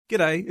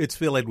G'day, it's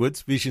Phil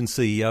Edwards, Vision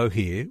CEO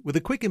here, with a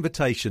quick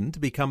invitation to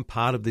become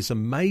part of this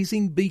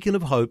amazing beacon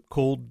of hope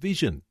called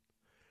Vision.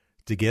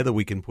 Together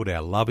we can put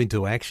our love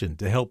into action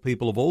to help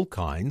people of all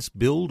kinds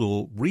build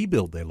or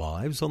rebuild their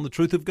lives on the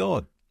truth of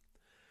God.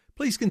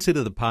 Please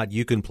consider the part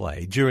you can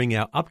play during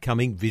our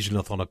upcoming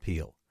Visionathon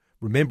appeal,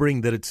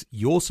 remembering that it's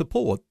your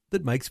support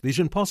that makes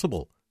Vision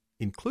possible,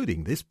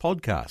 including this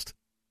podcast.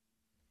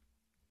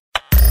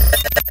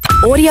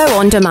 Audio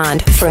on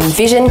demand from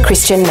Vision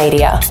Christian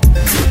Media.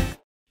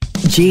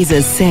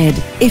 Jesus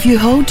said, "If you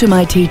hold to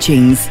my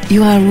teachings,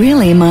 you are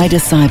really my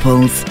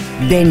disciples.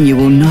 Then you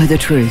will know the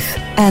truth,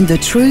 and the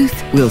truth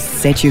will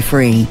set you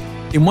free."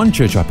 In one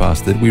church I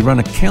pastored, we run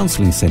a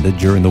counselling centre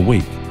during the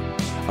week.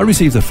 I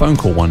received a phone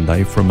call one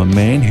day from a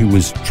man who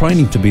was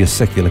training to be a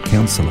secular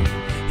counsellor.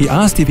 He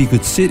asked if he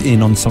could sit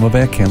in on some of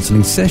our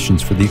counselling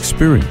sessions for the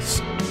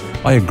experience.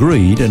 I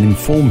agreed and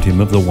informed him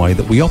of the way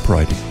that we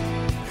operated.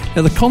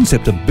 Now, the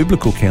concept of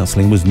biblical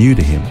counselling was new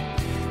to him,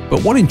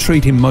 but what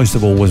intrigued him most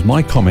of all was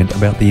my comment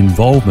about the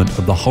involvement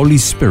of the Holy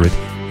Spirit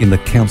in the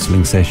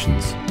counselling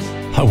sessions.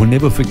 I will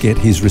never forget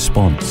his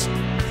response.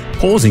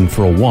 Pausing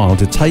for a while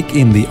to take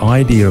in the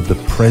idea of the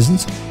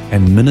presence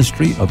and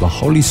ministry of the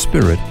Holy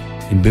Spirit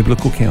in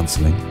biblical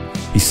counselling,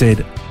 he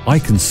said, "I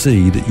can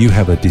see that you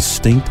have a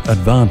distinct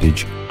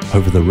advantage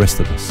over the rest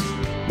of us."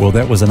 Well,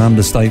 that was an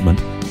understatement,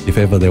 if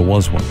ever there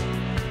was one.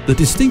 The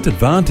distinct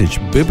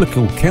advantage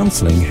biblical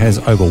counselling has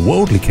over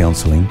worldly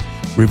counselling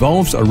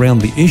revolves around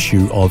the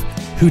issue of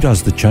who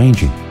does the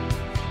changing.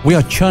 We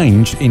are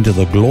changed into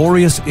the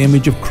glorious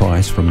image of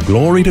Christ from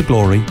glory to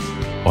glory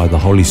by the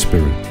Holy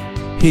Spirit.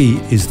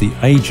 He is the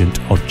agent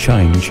of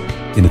change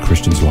in the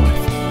Christian's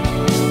life.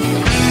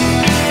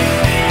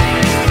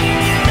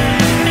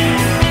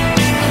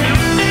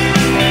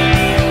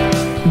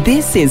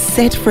 This is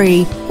Set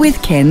Free with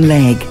Ken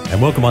Legg.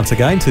 And welcome once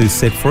again to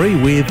Set Free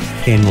with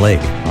Ken Legg.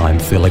 I'm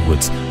Phil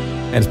Edwards.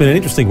 And it's been an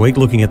interesting week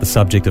looking at the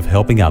subject of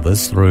helping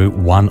others through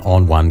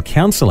one-on-one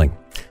counselling.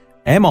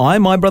 Am I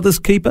my brother's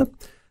keeper?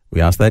 We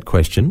asked that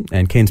question,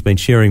 and Ken's been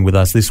sharing with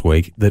us this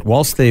week that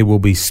whilst there will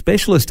be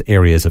specialist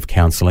areas of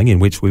counselling in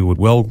which we would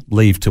well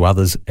leave to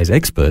others as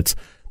experts,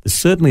 there's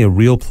certainly a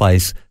real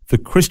place for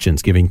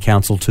Christians giving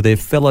counsel to their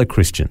fellow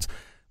Christians.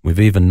 We've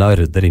even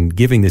noted that in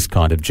giving this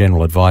kind of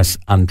general advice,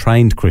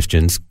 untrained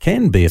Christians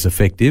can be as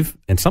effective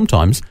and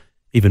sometimes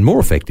even more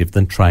effective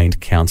than trained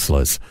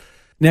counsellors.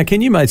 Now,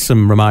 Ken, you made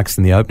some remarks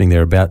in the opening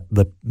there about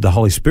the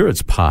Holy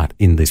Spirit's part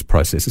in this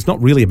process. It's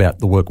not really about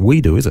the work we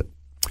do, is it?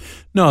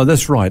 No,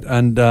 that's right.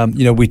 And,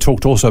 we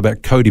talked also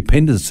about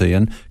codependency.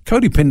 And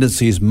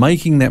codependency is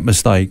making that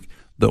mistake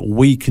that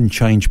we can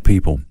change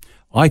people.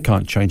 I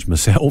can't change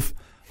myself.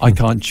 I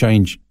can't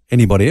change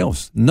anybody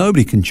else.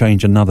 Nobody can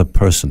change another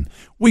person.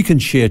 We can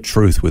share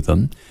truth with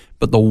them,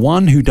 but the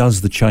one who does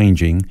the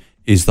changing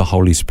is the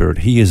Holy Spirit.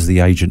 He is the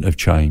agent of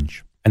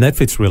change. And that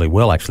fits really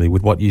well, actually,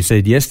 with what you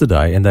said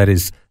yesterday, and that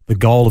is the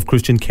goal of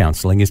Christian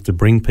counselling is to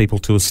bring people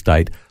to a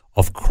state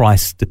of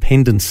Christ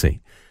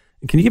dependency.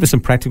 Can you give us some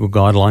practical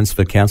guidelines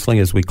for counselling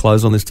as we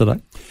close on this today?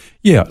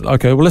 Yeah,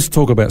 okay. Well, let's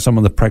talk about some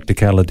of the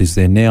practicalities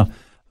there. Now,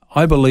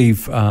 I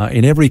believe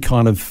in every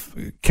kind of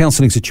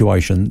counselling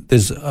situation,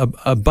 there's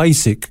a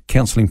basic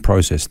counselling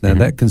process. Now,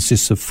 that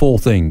consists of four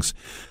things.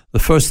 The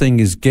first thing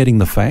is getting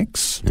the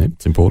facts. Yeah,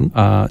 it's important.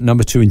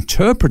 Number two,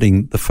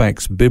 interpreting the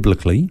facts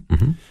biblically.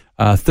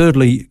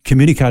 Thirdly,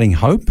 communicating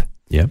hope.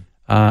 Yeah.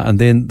 And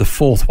then the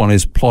fourth one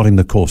is plotting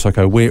the course.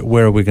 Okay,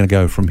 where are we going to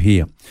go from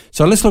here?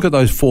 So let's look at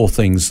those four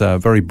things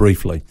very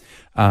briefly.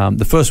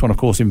 The first one, of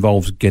course,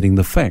 involves getting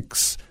the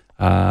facts.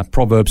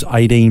 Proverbs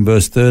 18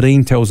 verse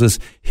 13 tells us,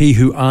 "He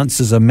who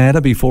answers a matter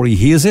before he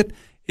hears it,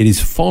 it is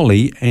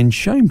folly and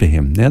shame to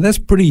him." Now, that's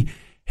pretty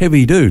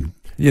heavy, dude,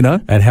 you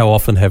know. And how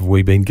often have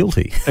we been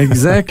guilty?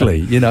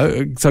 Exactly,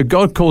 So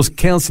God calls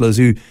counsellors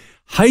who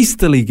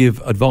hastily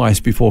give advice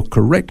before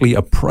correctly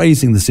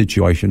appraising the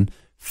situation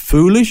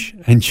foolish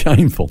and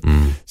shameful.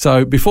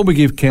 So before we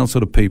give counsel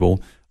to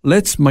people,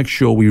 let's make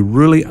sure we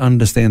really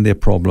understand their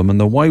problem. And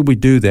the way we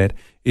do that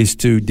is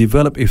to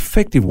develop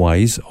effective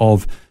ways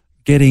of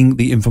getting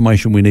the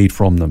information we need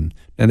from them.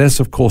 Now, that's,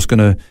 of course, going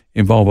to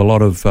involve a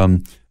lot of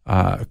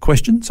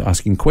questions,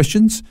 asking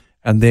questions,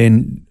 and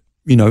then,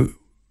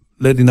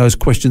 letting those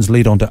questions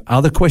lead on to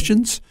other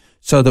questions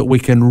so that we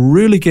can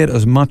really get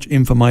as much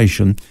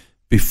information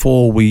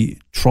before we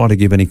try to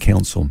give any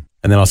counsel.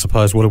 And then I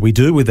suppose, what do we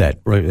do with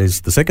that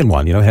is the second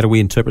one. How do we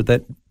interpret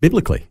that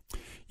biblically?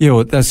 Yeah,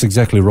 well, that's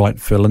exactly right,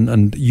 Phil.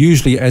 And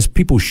usually as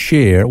people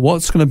share,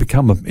 what's going to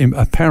become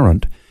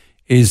apparent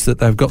is that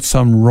they've got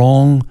some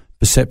wrong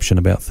perception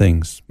about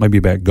things, maybe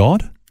about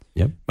God,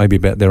 maybe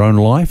about their own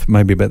life,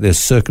 maybe about their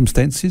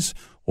circumstances,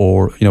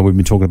 or, we've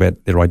been talking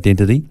about their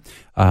identity,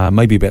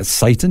 maybe about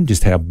Satan,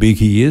 just how big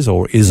he is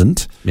or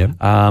isn't.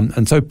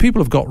 And so people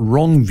have got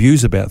wrong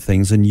views about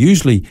things, and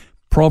usually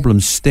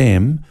problems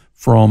stem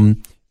from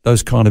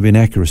those kind of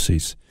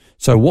inaccuracies.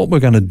 So what we're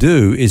going to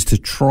do is to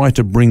try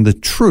to bring the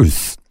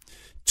truth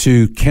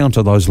to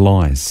counter those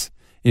lies.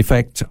 In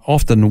fact,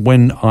 often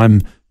when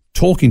I'm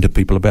talking to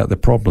people about their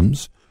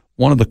problems,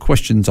 one of the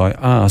questions I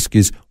ask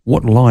is,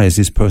 what lie is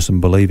this person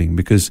believing?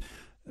 Because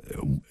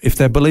if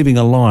they're believing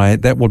a lie,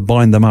 that would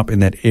bind them up in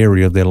that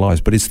area of their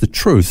lives. But it's the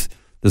truth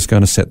that's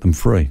going to set them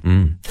free.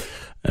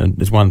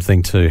 And it's one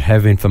thing to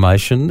have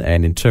information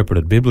and interpret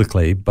it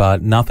biblically,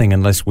 but nothing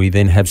unless we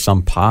then have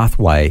some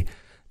pathway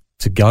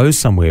to go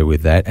somewhere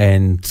with that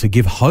and to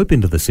give hope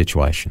into the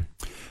situation.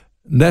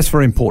 That's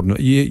very important.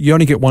 You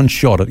only get one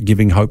shot at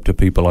giving hope to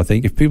people, I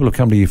think. If people have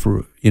come to you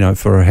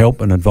for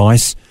help and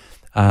advice,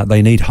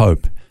 they need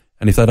hope.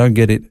 And if they don't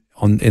get it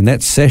in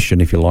that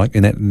session, if you like,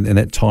 in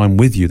that time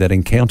with you, that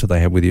encounter they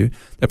have with you,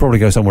 they'll probably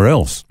go somewhere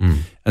else.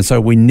 And so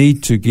we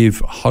need to give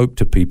hope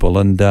to people.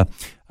 And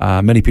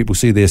many people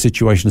see their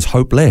situation as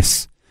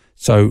hopeless.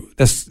 So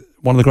that's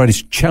one of the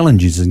greatest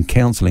challenges in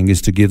counselling,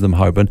 is to give them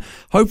hope. And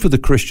hope for the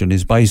Christian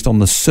is based on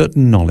the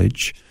certain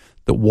knowledge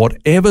that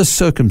whatever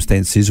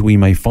circumstances we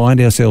may find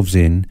ourselves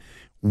in,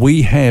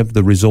 we have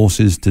the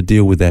resources to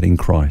deal with that in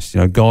Christ.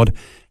 God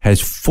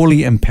has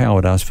fully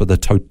empowered us for the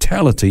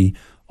totality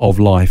of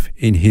life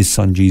in his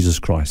Son, Jesus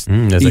Christ.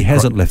 He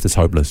hasn't left us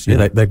hopeless.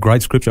 That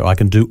great scripture, I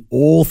can do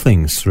all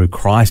things through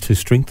Christ who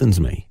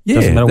strengthens me.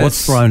 Doesn't matter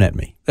what's thrown at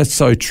me. That's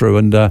so true.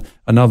 And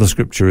another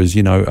scripture is,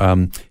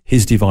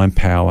 his divine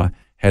power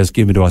has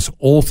given to us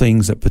all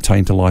things that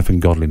pertain to life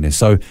and godliness.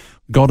 So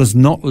God has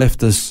not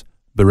left us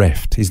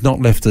bereft. He's not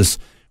left us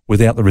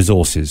without the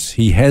resources.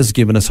 He has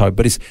given us hope,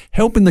 but it's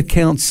helping the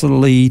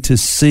counselee to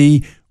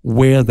see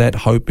where that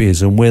hope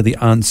is and where the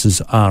answers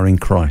are in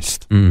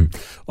Christ.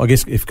 I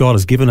guess if God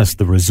has given us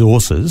the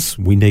resources,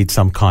 we need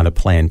some kind of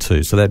plan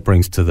too. So that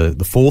brings to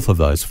the fourth of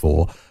those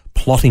four,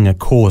 plotting a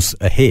course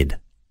ahead.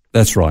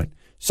 That's right.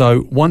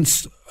 So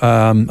once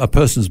a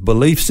person's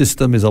belief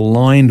system is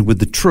aligned with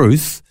the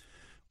truth,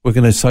 we're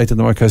going to say to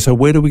them, okay, so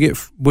where do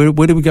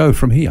we go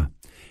from here?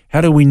 How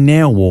do we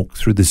now walk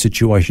through the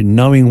situation,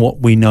 knowing what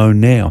we know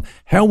now?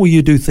 How will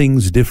you do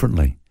things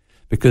differently?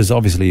 Because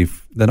obviously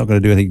if they're not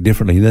going to do anything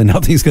differently, then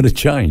nothing's going to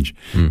change.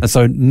 And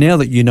so now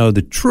that you know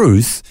the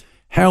truth,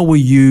 how will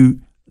you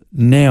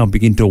now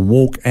begin to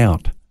walk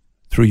out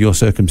through your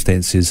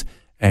circumstances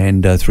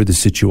and through the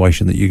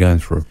situation that you're going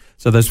through?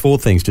 So those four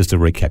things, just to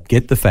recap: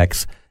 get the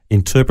facts,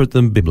 interpret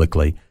them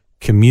biblically,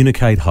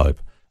 communicate hope,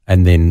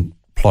 and then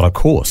plot a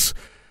course.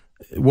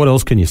 What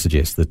else can you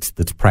suggest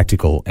that's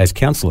practical as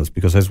counsellors?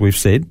 Because as we've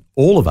said,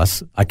 all of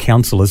us are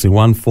counsellors in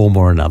one form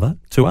or another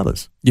to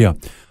others. Yeah.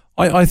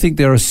 I think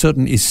there are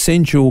certain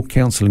essential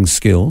counselling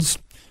skills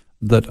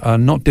that are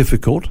not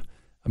difficult,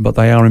 but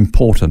they are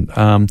important.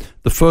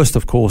 The first,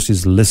 of course,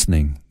 is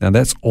listening. Now,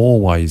 that's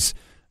always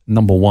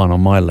number one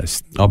on my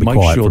list. I'll be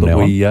quiet from now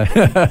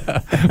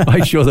on.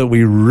 Make sure that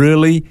we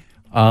really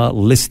are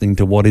listening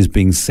to what is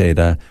being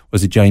said.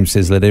 Was it James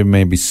says, let every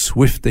man be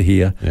swift to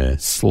hear,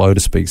 slow to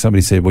speak.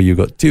 Somebody said, well, you've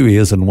got 2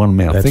 ears and 1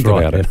 mouth. That's Think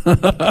right,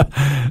 about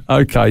it.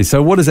 Okay,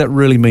 so what does that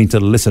really mean to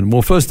listen?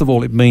 Well, first of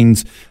all, it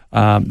means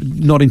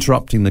not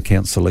interrupting the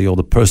counsellee or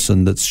the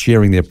person that's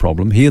sharing their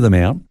problem. Hear them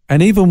out.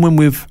 And even when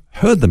we've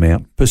heard them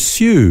out,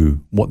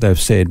 pursue what they've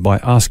said by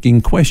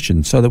asking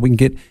questions so that we can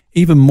get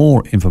even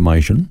more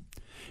information.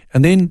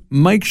 And then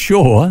make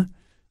sure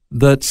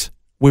that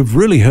we've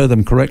really heard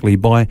them correctly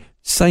by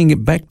saying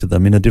it back to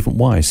them in a different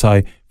way.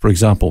 Say, for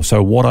example,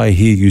 so what I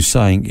hear you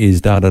saying is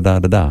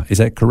da-da-da-da-da. Is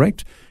that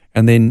correct?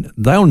 And then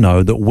they'll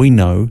know that we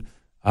know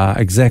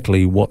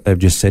exactly what they've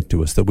just said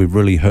to us, that we've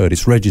really heard.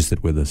 It's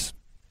registered with us.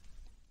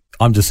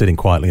 I'm just sitting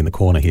quietly in the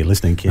corner here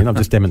listening, Ken. I'm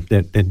just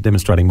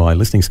demonstrating my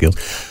listening skills.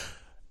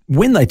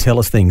 When they tell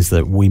us things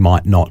that we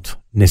might not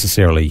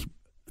necessarily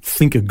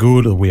think are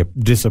good or we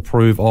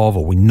disapprove of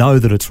or we know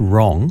that it's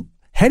wrong,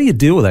 how do you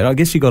deal with that? I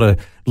guess you've got to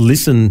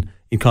listen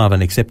in kind of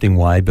an accepting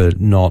way but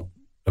not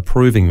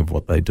approving of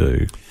what they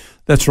do.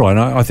 That's right.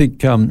 I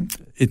think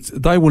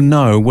they will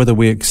know whether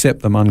we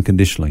accept them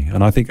unconditionally.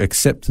 And I think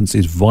acceptance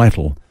is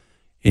vital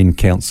in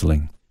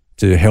counselling.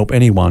 To help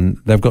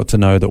anyone, they've got to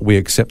know that we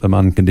accept them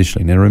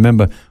unconditionally. Now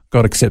remember,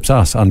 God accepts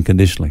us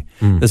unconditionally.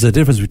 There's a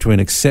difference between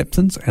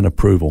acceptance and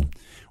approval.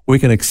 We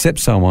can accept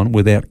someone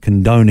without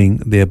condoning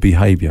their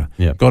behaviour.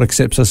 Yep. God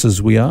accepts us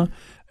as we are.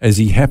 Is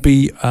he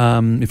happy,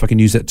 if I can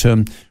use that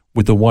term,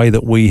 with the way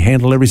that we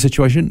handle every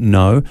situation?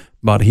 No,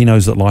 but he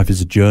knows that life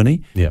is a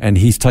journey, and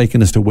he's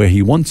taken us to where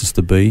he wants us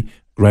to be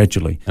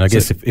gradually. And I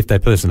guess if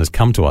that person has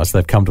come to us,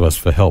 they've come to us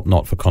for help,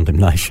 not for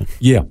condemnation.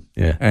 Yeah.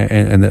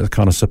 And that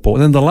kind of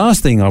support. And then the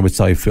last thing I would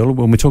say, Phil,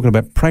 when we're talking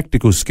about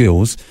practical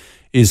skills,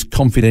 is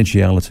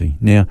confidentiality.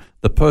 Now,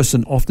 the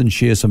person often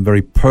shares some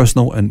very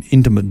personal and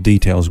intimate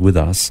details with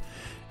us,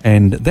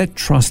 and that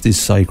trust is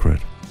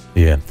sacred.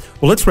 Yeah.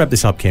 Well, let's wrap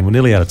this up, Ken. We're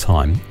nearly out of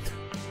time.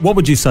 What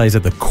would you say is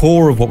at the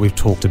core of what we've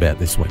talked about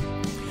this week?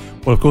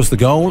 Well, of course, the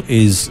goal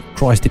is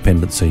Christ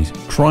dependency.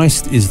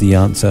 Christ is the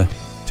answer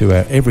to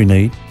our every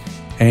need,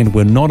 and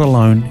we're not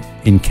alone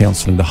in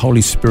counselling. The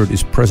Holy Spirit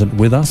is present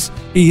with us.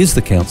 He is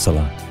the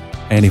counsellor.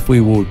 And if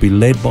we will be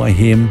led by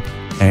him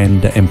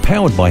and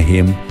empowered by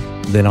him,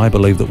 then I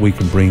believe that we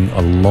can bring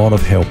a lot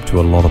of help to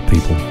a lot of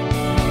people.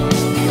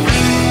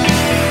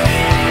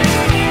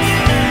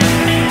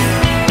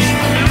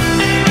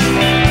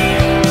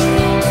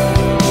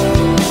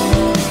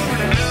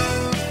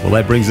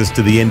 Well, that brings us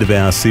to the end of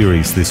our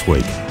series this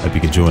week. Hope you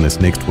can join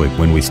us next week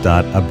when we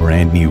start a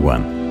brand new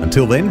one.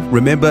 Until then,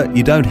 remember,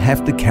 you don't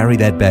have to carry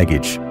that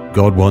baggage.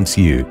 God wants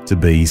you to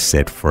be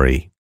set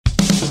free.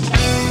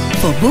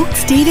 For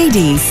books,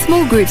 DVDs,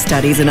 small group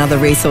studies and other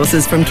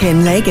resources from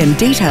Ken Legg and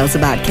details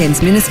about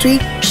Ken's ministry,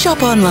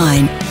 shop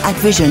online at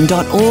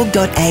vision.org.au.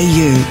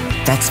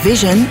 That's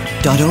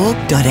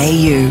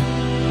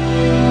vision.org.au.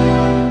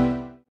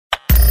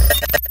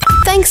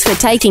 Thanks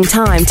for taking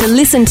time to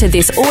listen to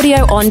this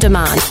audio on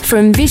demand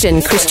from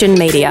Vision Christian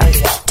Media.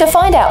 To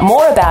find out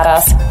more about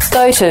us,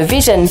 go to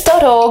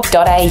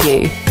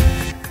vision.org.au.